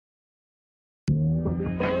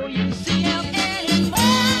see him anymore.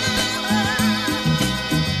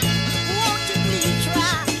 Won't you please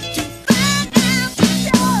try to find out for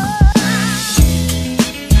sure?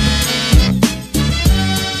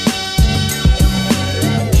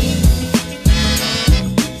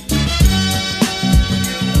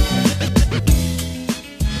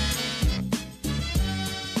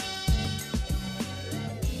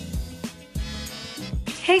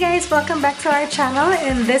 Hey guys, welcome back to our channel,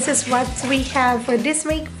 and this is what we have for this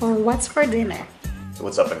week for What's for Dinner.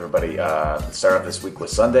 What's up, everybody? Let's start off this week with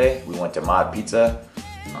Sunday. We went to Mod Pizza.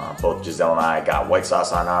 Both Giselle and I got white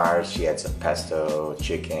sauce on ours. She had some pesto,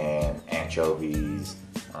 chicken, anchovies,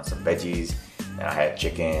 some veggies. And I had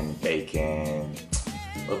chicken, bacon,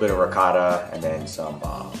 a little bit of ricotta, and then some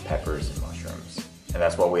peppers and mushrooms. And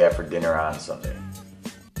that's what we had for dinner on Sunday.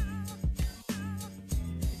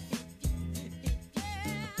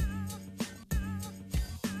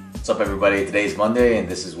 What's up, everybody? Today's Monday and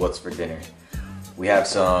this is what's for dinner. We have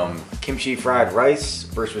some kimchi fried rice.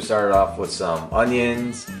 First we started off with some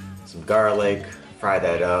onions, some garlic, fried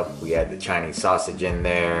that up. We had the Chinese sausage in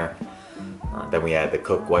there. Then we had the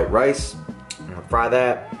cooked white rice. Fry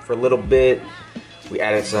that for a little bit. We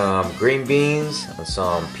added some green beans and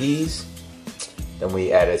some peas. Then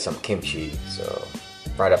we added some kimchi. So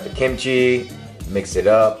fried up the kimchi, mixed it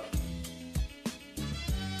up.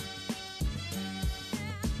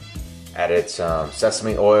 Added some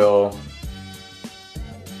sesame oil,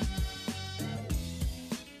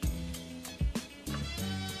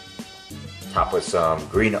 topped with some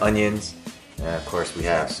green onions, and of course we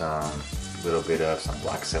have some little bit of some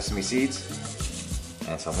black sesame seeds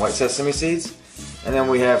and some white sesame seeds, and then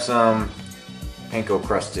we have some panko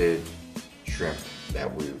crusted shrimp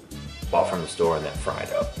that we bought from the store and then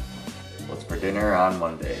fried up. What's for dinner on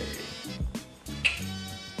Monday?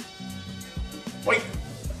 Wait!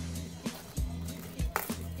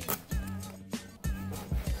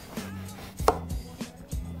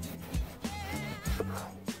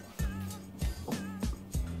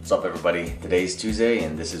 What's up, everybody? Today's Tuesday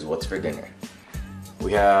and this is what's for dinner.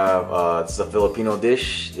 We have this is a Filipino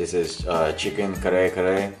dish. This is chicken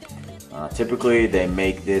kare-kare. Typically they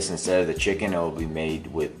make this instead of the chicken, it will be made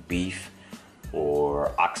with beef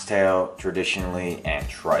or oxtail traditionally, and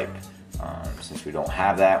tripe. Since we don't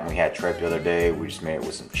have that and we had tripe the other day, we just made it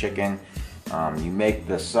with some chicken. You make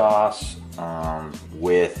the sauce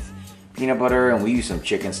with peanut butter, and we use some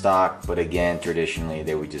chicken stock, but again, traditionally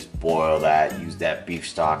they would just boil that, use that beef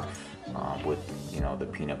stock with, you know, the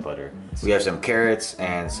peanut butter. We have some carrots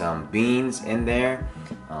and some beans in there,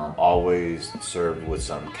 always served with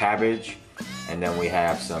some cabbage, and then we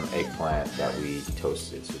have some eggplant that we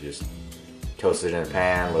toasted. So just toast it in a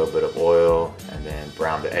pan, a little bit of oil, and then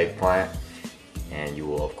brown the eggplant, and you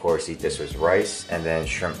will of course eat this with rice, and then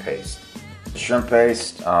shrimp paste. Shrimp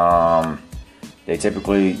paste, they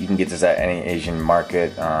typically, you can get this at any Asian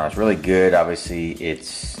market. It's really good. Obviously,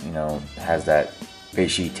 it's, you know, has that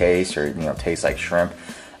fishy taste, or, you know, tastes like shrimp.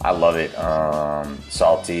 I love it.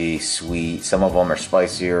 Salty, sweet. Some of them are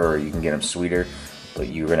spicier, or you can get them sweeter. But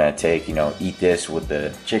you're gonna take, you know, eat this with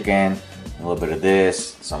the chicken, a little bit of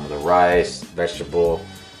this, some of the rice, vegetable.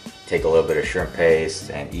 Take a little bit of shrimp paste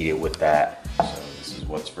and eat it with that. So this is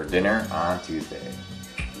what's for dinner on Tuesday.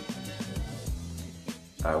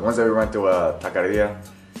 Wednesday we went to a taqueria,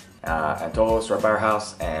 Antojos, right by our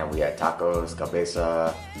house, and we had tacos,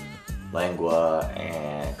 cabeza, lengua,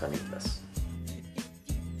 and carnitas.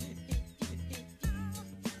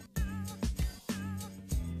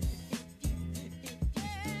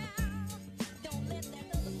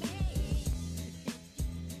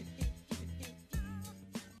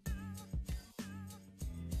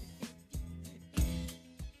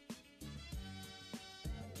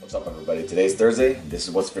 What's up, everybody? Today's Thursday. This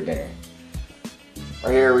is what's for dinner.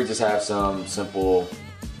 Right here we just have some simple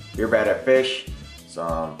beer battered fish,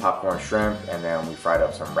 some popcorn shrimp, and then we fried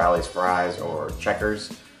up some Rally's fries or checkers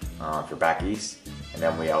if you're back east. And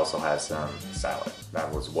then we also had some salad.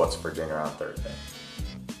 That was what's for dinner on Thursday.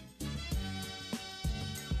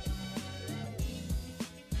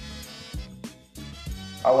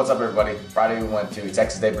 Alright, what's up, everybody? Friday we went to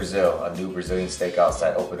Texas de Brazil, a new Brazilian steakhouse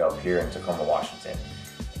that opened up here in Tacoma, Washington.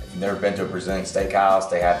 If you've never been to a Brazilian steakhouse,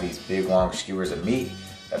 they have these big long skewers of meat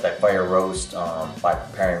that they fire roast by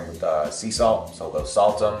preparing with sea salt. So they'll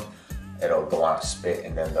salt them, it'll go on a spit,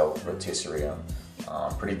 and then they'll rotisserie them.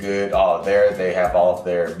 Pretty good. There they have all of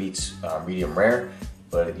their meats medium rare,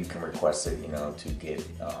 but you can request it, you know, to get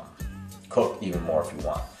cooked even more if you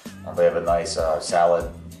want. They have a nice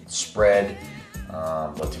salad spread,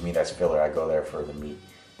 but to me that's filler. I go there for the meat.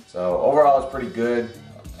 So overall it's pretty good,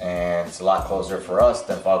 and it's a lot closer for us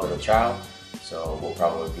than Fogo de Chao. so we'll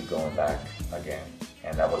probably be going back again.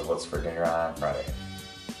 And that was what's for dinner on Friday.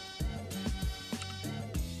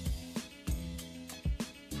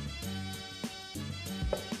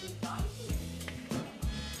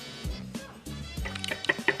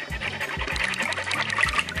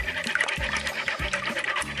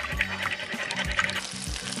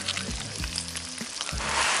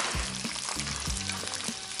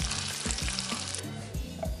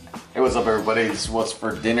 Hey, what's up everybody? This is what's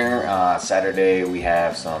for dinner. Saturday we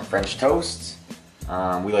have some French toast.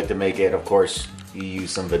 We like to make it, of course, you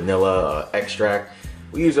use some vanilla extract.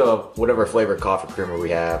 We use whatever flavor coffee creamer we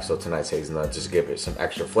have, so tonight's hazelnut, just to give it some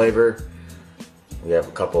extra flavor. We have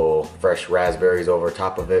a couple fresh raspberries over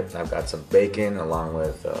top of it. I've got some bacon along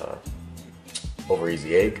with over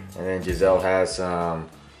easy egg. And then Gizle has some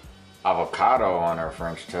avocado on her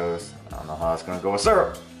French toast. I don't know how it's gonna go with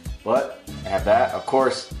syrup, but I have that. Of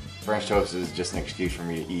course, French toast is just an excuse for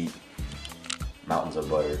me to eat mountains of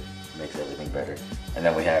butter. Makes everything better. And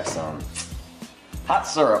then we have some hot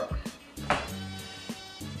syrup.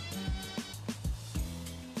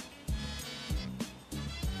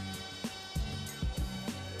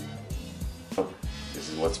 This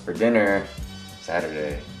is what's for dinner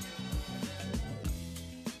Saturday.